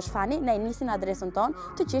kështu videosh fani, ne i nisim në adresën tonë,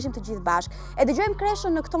 të qeshim të gjithë bashkë. E dëgjojmë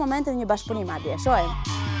Kreshën në këto momente në një bashkëpunim madje. Shohim.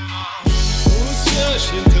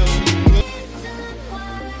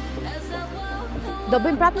 Do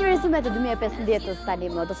bëjmë prapë një rezume të 2015-s tani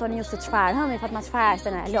më, do thoni ju se çfarë, me Fatma çfarë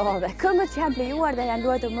është na lodhe. Këngët që janë plejuar dhe janë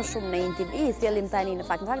luajtur më shumë në InTV, sjellim tani në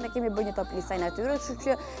fakt ne kemi bërë një top list saj natyre, kështu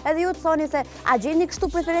që edhe ju të thoni se a gjeni kështu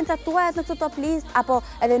preferencat tuaja në këtë top list apo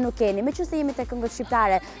edhe nuk keni. Meqenëse jemi te këngët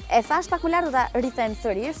shqiptare, e thash pak më lart do ta rrithem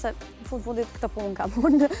sërish se fundit këtë punë kam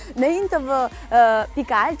unë në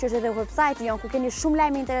intv.al, që është edhe website jon ku keni shumë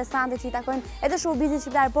lajme interesante që i takojnë edhe showbizit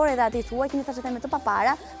shqiptar, por edhe atij tuaj, keni thashë me të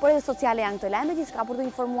papara, por edhe sociale janë këto lajme, gjithçka ka për të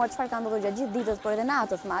informuar çfarë ka ndodhur gjatë gjithë ditës, por edhe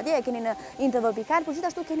natës madje, e keni në INTV.al, por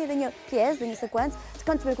gjithashtu keni edhe një pjesë dhe një sekuencë të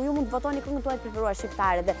këngëve ku ju mund të votoni këngën tuaj të preferuar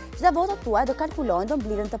shqiptare dhe çdo votat tuaj do kalkulohen, do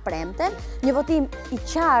mblidhen të premten, një votim i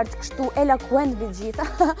qartë, kështu eloquent mbi gjitha,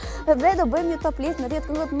 dhe do bëjmë një top list me 10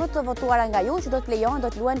 këngët më të votuara nga ju që do të lejohen,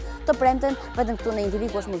 do të luajnë të premten vetëm këtu në INTV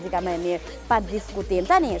ku është muzika më e mirë, pa diskutim.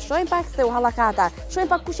 Tani, shohim pak se u hallakata, shohim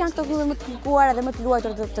pak kush janë këto këngë më të kërkuara dhe më të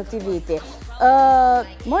luajtura të këtij viti.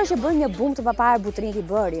 Mori që bën një bum të paparë Butriniti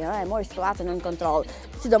bëri, e mori situatën në kontroll.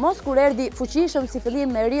 Sidomos kur erdhi fuqishëm si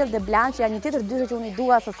fillim me Real dhe Blanche, janë një tjetër dyshë që unë i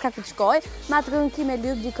dua se s'ka këtë shkoj, me atë këngë ki me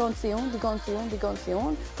lyp dikon si unë,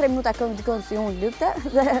 3 minuta këngë dikon si unë lypte,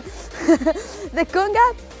 dhe kënga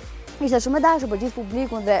ishte shumë e dashur për gjithë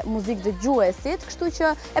publikun dhe muzikë dëgjuesit, kështu që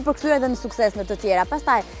e përkthyer edhe në sukses në të tjera.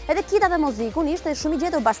 Pastaj, edhe kitat e muzikun ishte shumë i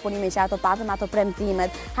gjetur bashkëpunimi që ato patën me ato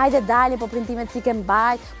premtimet. Hajde dalin, po premtimet si ke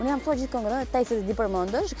mbajt. Unë jam thua gjithë këngën, tekstet e di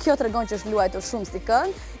përmendësh. Kjo tregon që është luajtur shumë si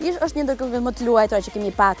këngë. Është një ndër këngët më të luajtura që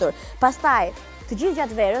kemi patur. Pastaj, të gjithë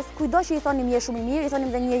gjatë verës, kujdo që i thonim je shumë i mirë, i thonim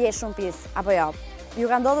dhe një je shumë pis, apo jo. Ju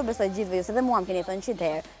ka ndodhur besoj gjithëve ju, se dhe mua më keni thënë 100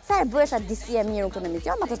 herë. Sa e bëhesh atë disi e mirë këtu në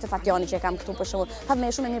emision, ma të Stefationi që e kam këtu për shembull, thatë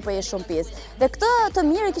me shumë e mirë, po je shumë pis. Dhe këtë të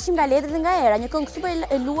mirë e kishim nga letrit dhe nga era, një këngë super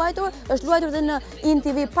e luajtur, është luajtur dhe në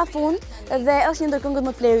INTV pafund dhe është një ndër këngët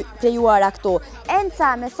më të plejuara këtu.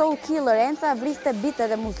 Enca me Soul Killer, Enca vriste bite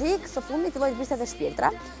dhe muzikë, së fundi filloi të vriste dhe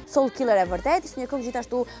shpirtra. Soul Killer e vërtet, ishte një këngë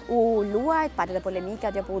gjithashtu u luajt, pati dhe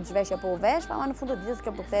polemikat, apo u zhvesh apo u vesh, pa në fund të ditës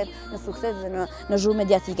kjo përkthehet në sukses dhe në zhurmë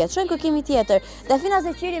mediatike. Shohim kërkimi tjetër. Dafina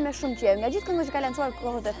Zeqiri me shumë qejf. Nga gjithë këngët që ka lançuar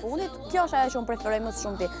kohët e fundit, kjo është ajo që unë preferoj më së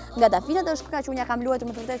shumti nga Dafina, dhe është kënga që unë ja kam luajtur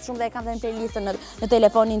më të vërtetë shumë dhe e kam dhe në playlistën në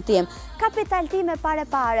telefonin tim. Capital T me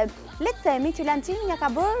pare. Le të themi që lancimin ja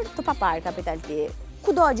ka bërë të papar Capital T.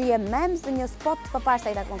 Kudo që jem memes dhe një spot të papar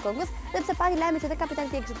sa i takon këngës, dhe pse pati lajme që dhe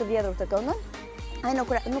Capital T kishte të vjedhur këtë këngën. Ai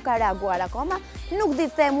nuk ka reaguar akoma. Nuk di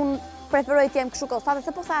të them unë preferoj të jem kështu konstante,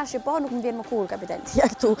 se po thash po, nuk më vjen më kur Capital T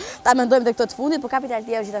këtu. Ta mendojmë dhe këtë të fundit, por Capital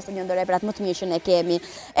T është gjithashtu një ndër reperat më të mirë që ne kemi.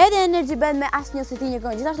 Edhe Energy Band me Asnjë si ti, një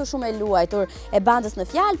këngë gjithashtu shumë e luajtur e bandës në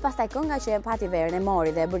fjalë, pastaj kënga që e pati verën e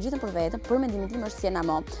mori dhe e bërgjitën për vetëm, për mendimin tim është Siena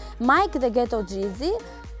Mo. Mike dhe Ghetto Jeezy.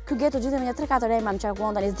 Ky Ghetto Jeezy me një 3-4 ema më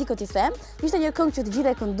qarkullon tani s'di këtë i them. Ishte një këngë që të gjithë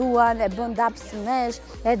e kënduan, e bën dap smesh,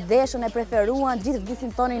 e deshën, e preferuan, gjithë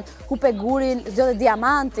vdisin tonin Hupe Gurin, zgjodhe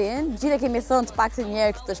diamantin. Gjithë e kemi thënë të paktën një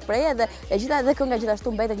herë këtë shprehje dhe e gjitha edhe kënga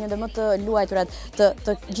gjithashtu mbetet një ndër më të luajturat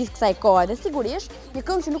të gjithë kësaj kohe. Dhe sigurisht, një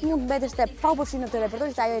këngë që nuk mund të mbeteshte pa u përfshirë në këtë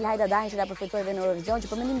repertor ishte ajo Elhajda Dani që la përfitoi edhe në Eurovision,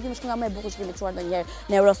 që për mendimin tim është kënga më e bukur që kemi çuar ndonjëherë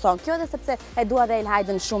në Eurosong. Kjo edhe sepse e dua dhe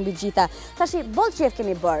Elhajdën shumë mbi gjitha. Tashi boll qef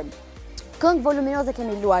kemi bërë. Këngë voluminoze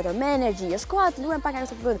kemi luajtur me energji. Është koha të luajmë pak nga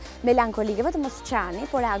këto këngë melankolike, vetëm mos qani,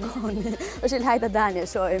 por reagoni. Është Elhajda Dani,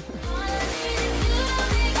 shohim.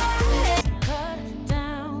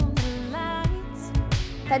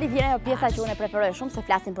 Tani vjen ajo pjesa që unë e preferoj shumë, se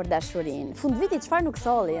flasim për dashurinë. Fund viti çfarë nuk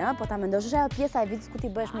solli, po ta mendosh, është ajo pjesa e vitit ku ti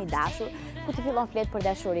bëhesh më i dashur, ku ti fillon flet për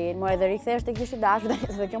dashurinë, more dhe rikthehesh tek gjithë dashur,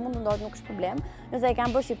 dhe kjo mund të ndodhë, nuk është problem. Nëse e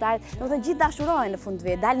kanë bërë shqiptarët, domethënë gjithë dashurohen në fund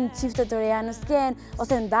vit, dalin çifte të reja në skenë,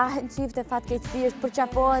 ose ndahen çifte fatkeqësisht,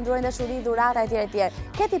 përqafohen, durojnë dashuri, dhurata etj.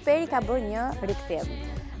 Katy Perry ka bërë një rikthim.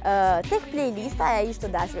 Tek playlista e ishte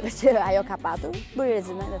dashurve që ajo ka patur, bëri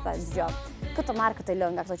rezume dhe tha dëgjoj. Këtë marrë këtë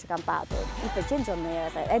lëngë nga këto që kam patur. I pëlqen John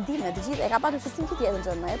Mayer, e di me të gjithë, e ka patur sesim që tjetër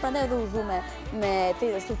John Mayer, prandaj edhe u zu me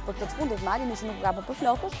Taylor Swift për këtë fundit marrë, që nuk ka për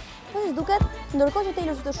flokësh. Po si duket, ndërkohë që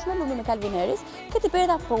Taylor Swift është shumë e lumtur me Calvin Harris, Katy Perry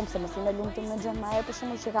tha po se mos jemi lumtur me John Mayer, për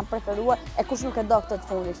shkakun që kam preferuar, e kush nuk e do këtë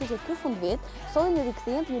të fundit. Kështu që ky fundvit solli një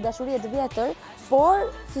rikthim të një dashurie të vjetër,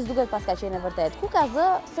 por si duket pas ka qenë e vërtet. Ku ka zë,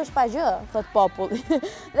 s'është pa gjë, thot populli.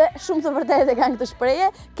 Dhe shumë të vërtetë kanë këtë shprehje,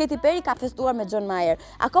 Katy Perry ka festuar me John Mayer.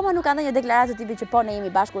 Akoma nuk ka ndonjë deklaratë tipi që po ne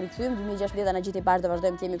jemi bashkë rikthyem 2016 na gjithë i bashkë do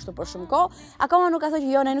vazhdojmë të jemi kështu për shumë kohë. Akoma nuk ka thënë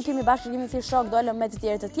që jo ne nuk jemi bashkë, jemi thjesht shok, dolëm me të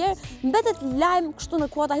tjerë. Mbetet lajm kështu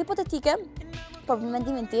në kuota hipotetike. Por për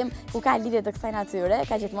mendimin tim, ku ka lidhje të kësaj natyre,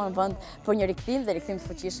 ka gjithmonë vend për një rikthim dhe rikthim të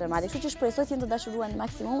fuqishëm. Kështu që shpresoj të jenë të dashuruar në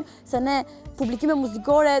maksimum, se ne publikime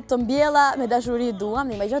muzikore të mbjella me dashuri duam,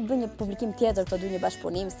 dhe imagjino të bëj një publikim tjetër këto dy një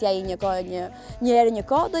bashkëpunim, si ai një kohë një herë një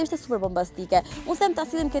kohë, do ishte super bombastike. Unë them ta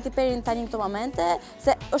sillim Katy Perry tani në këto momente,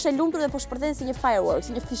 se është e lumtur dhe po shpërthen si një fireworks,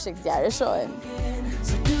 si një fishek zjarri, e shohim.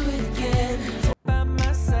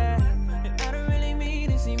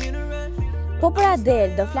 Po për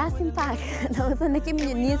Adele, do flasim pak, domethënë ne kemi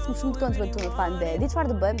një nismë shumë të këndshme këtu në Fande. Di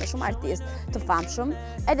çfarë do bëjmë me shumë artistë të famshëm,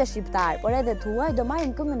 edhe shqiptar, por edhe tuaj, do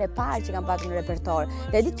marrim këngën e parë që kanë patur në repertor.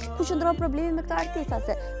 Dhe di ku qëndron problemi me këtë artista,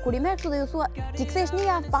 se kur i merr këtu dhe ju thua, ti kthesh një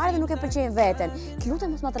javë parë dhe nuk e pëlqen veten. Ti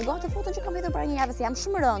lutem mos ma tregote foton që kam vjedhur para një jave, se jam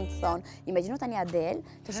shumë rënd, thon. Imagjino tani Adele,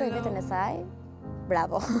 të shohë veten e saj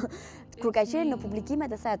Bravo. Kur ka qenë në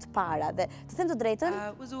publikimet e saj të para dhe të them të drejtën,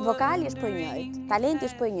 vokali është për njëjtë, talenti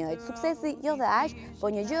është për njëjtë, suksesi jo dhe aq,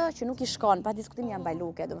 po një gjë që nuk i shkon, pa diskutim janë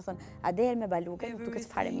baluke, domethënë Adele me baluke nuk duket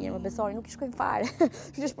fare mirë, më besoni, nuk i shkojnë fare.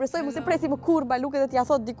 Kështu që shpresoj mos e presi më kurrë baluke dhe t'ia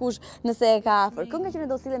thot dikush nëse e ka afër. Kënga që ne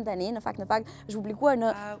do sillim tani, në fakt është publikuar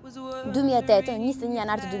në 2008, në 21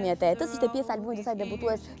 janar të 2008, ishte pjesë e albumit të saj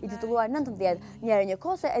debutues i titulluar 19 njëherë një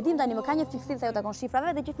kohë, se e dim tani më ka një fiksim se ajo takon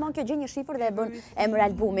shifrave dhe gjithmonë kjo gjë një shifër dhe e bën emër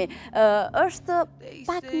albumi. Është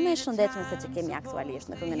pak më shëndetshme se që kemi aktualisht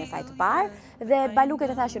në këngën e saj të parë dhe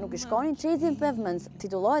baluket e thashë nuk i shkonin. Chasing Pavements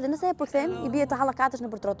titullohet dhe nëse e përkthem i bie të hallakatësh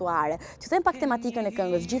nëpër trotuare. Që them pak tematikën e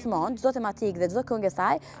këngës, gjithmonë çdo tematikë dhe çdo këngë e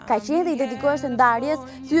saj ka qenë dhe i dedikohesh të ndarjes,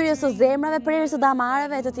 thyrjes së zemrave, prerjes së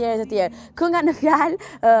damareve e të tjerë. Kënga në fjalë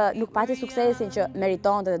nuk pati suksesin që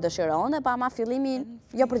meritonte dhe dëshironte, pa ama fillimi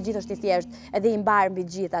jo për të gjithë është i thjesht, edhe i mbar mbi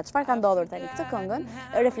të gjitha. Çfarë ka ndodhur tani? Këtë këngën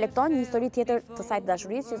reflekton një histori tjetër të saj të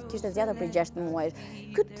dashurisë që kishte zgjatur për 6 muaj.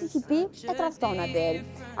 Ky tipi e tradhton Adele.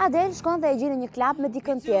 Adele shkon dhe e gjen në një klub me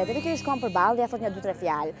dikën tjetër, i shkon përballë dhe ja thot një 2-3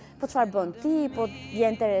 fjalë. Po çfarë bën ti? Po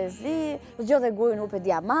vjen Terezi, zgjodhe gurin upe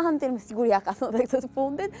diamantin, me siguri ja ka thënë këtë të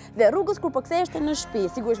fundit, dhe rrugës kur po ktheheshte në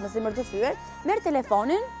shtëpi, sigurisht me zemër të thyer, merr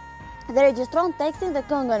telefonin dhe regjistron tekstin dhe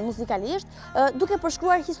këngën muzikalisht, duke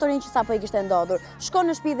përshkruar historinë që sapo i kishte ndodhur. Shkon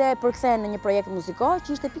në shtëpi dhe përkthen në një projekt muzikor,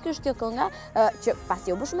 që ishte pikërisht kjo kënga, që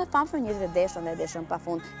pasi u bë shumë e famshme, njerëzit e deshën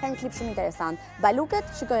pafund. Ka një klip shumë interesant. Baluket,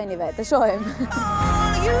 shikojeni vetë, e shohim.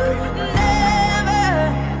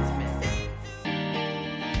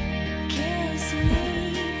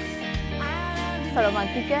 Sa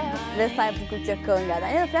romantike dhe sa e bukur që kënga.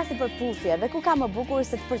 Tani do flasim për puthje, dhe ku ka më bukur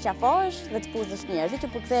se të përqafosh dhe të puthësh njerëzit që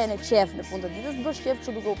përkthehen në qef në fund të ditës, bësh qef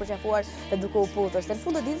kështu duke u përqafuar dhe duke u puthur. Se në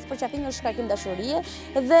fund të ditës përqafimi është shkarkim dashurie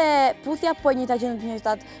dhe puthja po njëjta gjë në të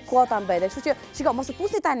njëjtat kuota mbetet. Kështu që shiko, mos e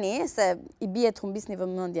puthni tani se i bie të humbisni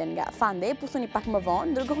vëmendjen nga Fande, puthuni pak më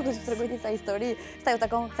vonë, ndërkohë do të tregoj disa histori sa u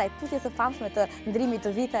takon kësaj puthje së famshme të ndrimit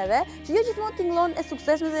të viteve, që jo gjithmonë tingëllon e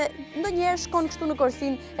suksesshme dhe ndonjëherë shkon kështu në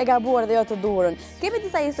korsinë e gabuar dhe jo të durën. Kemi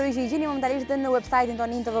disa histori që i gjeni momentalisht dhe në website-in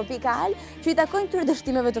tonë intv.al që i takojnë këtyre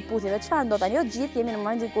dështimeve të puthjeve. Çfarë ndodh tani? Jo të gjithë jemi në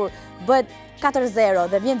momentin kur bëhet 4-0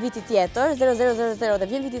 dhe vjen viti tjetër, 0-0-0-0 dhe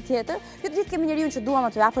vjen viti tjetër, jo të gjithë kemi njeriu që duam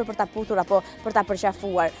aty afër për ta puthur apo për ta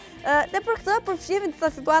përqafuar. Dhe për këtë përfshihemi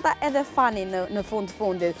disa situata edhe funny në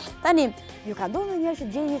fundit. Tani, ju ka ndodhur ndonjëherë që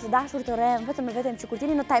gjeni një të dashur të rem vetëm me veten që kur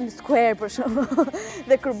jeni në Times Square për shembull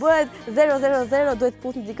dhe kur bëhet 0-0-0 duhet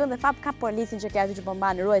puthni dikën dhe fap ka policin që ka aty që po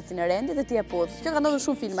mban ruajtësin e rendit dhe ti e puth. Kjo ka ndodhur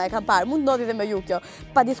shumë filma, e kam parë, mund ndodhi edhe me ju kjo.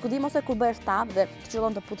 Pa diskutim ose kur bëhesh tap dhe të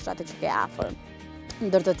qëllon të puthësh atë që ke afër.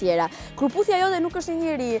 Ndër të tjera. Kur puthja jote nuk është e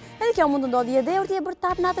njëri, edhe kjo mund të ndodhi. Edhe ti e bër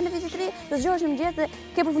tap natën e vitit të ri, të zgjohesh në mëngjes dhe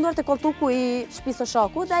ke përfunduar te koltuku i shtëpisë së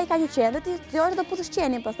shokut dhe ai ka një qen dhe ti zgjohesh dhe puthësh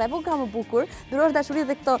qenin pastaj. Po ka më bukur, durosh dashuri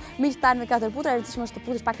dhe këto miq tan me 4 putra, rëndësishmë është të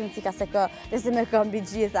puthësh pak rëndësika se kë, dhe si me kë mbi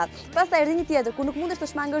të gjitha. Pastaj erdhi një tjetër ku nuk mundesh të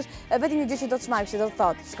shmangësh vetëm një gjë që do të shmangësh, do të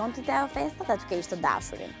thotë, shkon ti te ajo festa aty ke ishte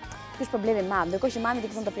dashurin. Ky është problemi i madh, ndërkohë që mami ti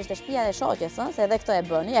kërkon të flishte shtëpia dhe shoqes, se edhe këtë e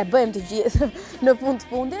bëni, e bëjmë të gjithë në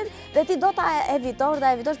fundit, dhe ti do ta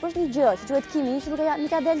evitosh për një gjë që quhet kimi, që nuk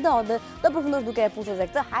ka del dot, dhe do përfundosh duke e puthur dhe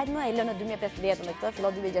këtë. Hajt më e lë në 2015 me këtë,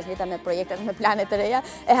 fillon 2016 me projektet, me planet të reja,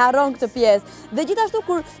 e harron këtë pjesë. Dhe gjithashtu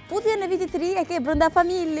kur puthjen e vitit të ri e ke brenda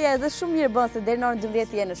familjes, dhe shumë mirë bën se deri në orën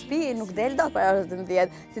 12 je në shtëpi, nuk del dot para orës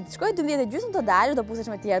 12. Si të shkoj 12:30 të dalësh, do puthesh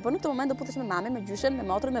me të tjerë, por në këtë moment do puthesh me mamën, me gjyshen, me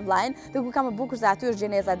motrën, me vllajën, dhe ku ka më bukur se aty është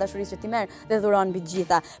gjeneza e dashurisë që ti merr dhe dhuron mbi të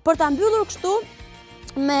gjitha. Për ta mbyllur kështu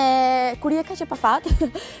me kur je kaq e pafat,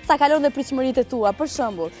 sa kalon dhe pritshmëritë tua, për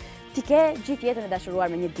shembull, ti ke gjithë jetën e dashuruar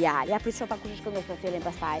me një djalë, ja prit shoh pa kush është këngës të sjellin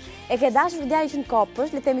pastaj. E ke dashur djalin që në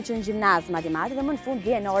kopës, le të themi që në gjimnaz matematik, dhe më në fund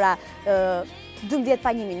vjen ora 12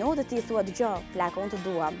 pa 1 minutë, ti thua dëgjoj, plako, unë të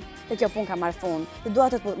duam. Dhe kjo punë ka marr fund. Të dua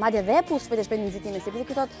të puth, madje dhe puth shpejt e shpejt në nxitimin e sipër,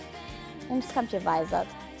 ti thot, unë s'kam që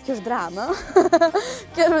vajzat. Kjo është dramë,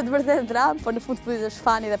 kjo është vërtet dramë, por në fund është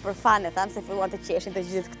fani dhe për fan e tham se filluan të qeshin të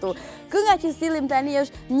gjithë këtu. Kënga që sillim tani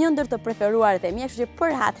është një ndër të preferuaret e mia, kështu që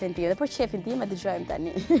për hatrin tim dhe për qefin tim e dëgjojmë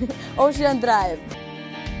tani. Ocean Drive.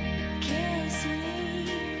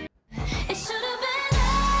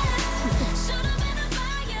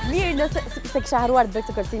 Mirë, nëse se kisha harruar të bëj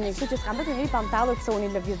këtë kërcimin, kështu që s'kam bërë njëri pa më tallur pse unë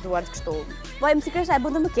i lëviz duart kështu. Po e mësikresha e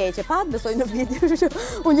bën të më keqe, pa besoj në video, kështu që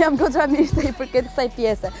unë jam goxha mirë se i përket kësaj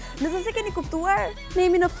pjese. Nëse se keni kuptuar, ne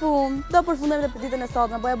jemi në fund. Do përfundojmë edhe për ditën e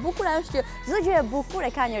sotme, po e bukur është që çdo gjë e bukur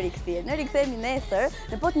e ka një rikthim. Ne rikthehemi nesër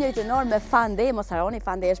në po të njëjtën orë me Fande, mos harroni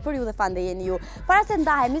Fande është për ju dhe Fande jeni ju. Para se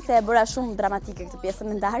ndahemi se e bëra shumë dramatike këtë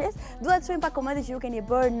pjesën e ndarjes, dua të shohim pak komentet që ju keni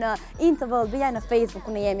bërë në Intv, në Facebook,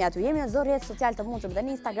 ku ne jemi aty. Jemi në çdo rrjet social të mundshëm, dhe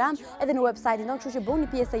në Instagram edhe në website-in tonë, kështu që bëuni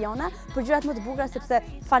pjesë e jona për gjërat më të bukura sepse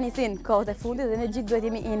fanisin kohët e fundit dhe ne gjithë duhet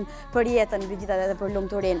jemi in për jetën, megjithatë edhe për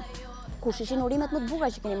lumturinë. Kush ishin urimet më të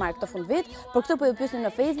bukura që keni marrë këtë fund vit? Për këtë po ju pyesim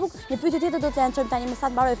në Facebook. Një pyetje tjetër do t'ja çojmë tani me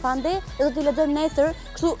sa të mbaroj Fun Day dhe do t'i lexojmë nesër.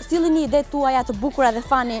 Kështu sillni idetë tuaja të bukura dhe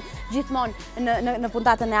fani gjithmonë në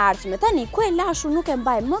puntatën e ardhshme. Tani, ku e lashu nuk e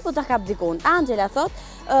mbaj më, po ta kap dikun. Angela thot,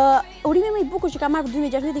 urimi më i bukur që kam marrë për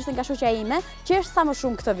 2016 ishte nga shoqja ime, që është sa më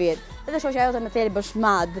shumë këtë vit. Edhe shoqja jote në theri bësh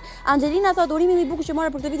mad. Angelina thot, urimi më i bukur që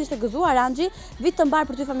mora për këtë vit ishte gëzuar Angji, vit të mbar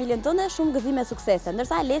për ty familjen tënde, shumë gëzime e suksese.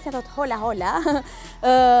 Ndërsa Alesia thot, hola hola.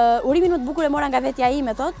 Urimi më të bukur e mora nga vetja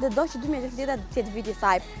ime thot, dhe do që 2016 të jetë viti i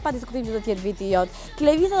saj. Pa diskutim që do të jetë viti i jot.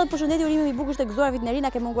 Klevisa thot, përshëndetje, urimi më i bukur ishte gëzuar vit në ri, na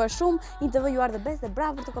ke munguar shumë. ITV you are the best dhe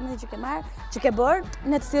bravo për të komentin që ke marrë, që ke bërë,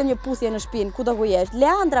 ne të sillim një pusje në shtëpinë kudo ku jesh.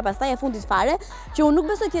 Leandra pastaj e fundit fare, që unë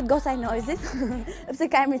nuk besoj të jetë goca e Noizit,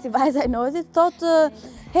 sepse ka emrin si vajza e Noizit, thot,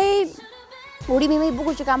 hey, urimi më i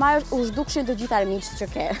bukur që ka marrë u zhdukshin të gjithë armiqt që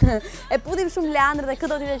ke. E putim shumë Leandrë dhe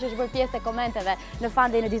këtë do t'yre që është bërë pjesë e komenteve në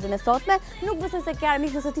Fun Day në ditën e sotme. Nuk besoj se ke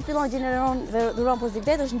armiq nëse ti fillon gjeneron dhe dhuron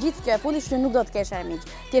pozitivitet, është ngjitës kjo e fundit, që nuk do të kesh armiq.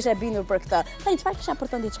 Ti je e bindur për këtë. Tani çfarë kisha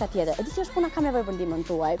për të diçka tjetër? E di si është puna, kam nevojë për ndihmën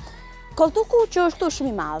tuaj. Koltuku që është këtu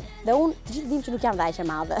shumë i madh dhe unë të gjithë dim që nuk jam dhaqe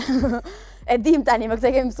madhe. E dim tani, më këtë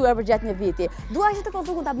kemi mësuar për gjatë një viti. Dua që të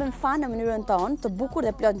koltukun ta bëjmë fan në mënyrën tonë, të bukur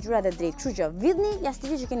dhe plot ngjyra dhe dritë. Kështu që vidhni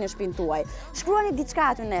jashtëliqe që keni në shtëpinë tuaj. Shkruani diçka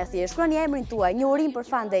aty nesër, shkruani emrin tuaj, një urim për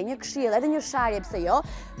Fun Day, një këshill, edhe një sharje pse jo.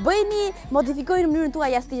 Bëjeni, modifikojeni në mënyrën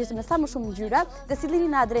tuaj jashtëliqe me sa më shumë ngjyra dhe sillini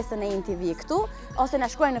në adresën e InTV këtu ose na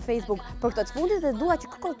shkruani në Facebook për këtë të fundit dhe dua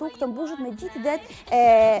që koltuk të mbushet me gjithë idetë e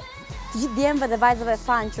të gjithë djemve dhe vajzave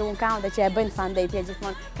fan që unë kam dhe që e bëjnë Fun Day të jetë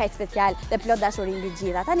gjithmonë kaq special dhe plot dashuri mbi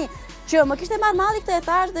gjitha. Tani që më kishte marrë malli këtë e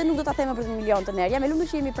thash dhe nuk do ta them për 1 milion të nerë. Jam e lumtur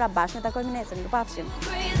që jemi prapë bashkë, ne takojmë nesër, mirupafshim.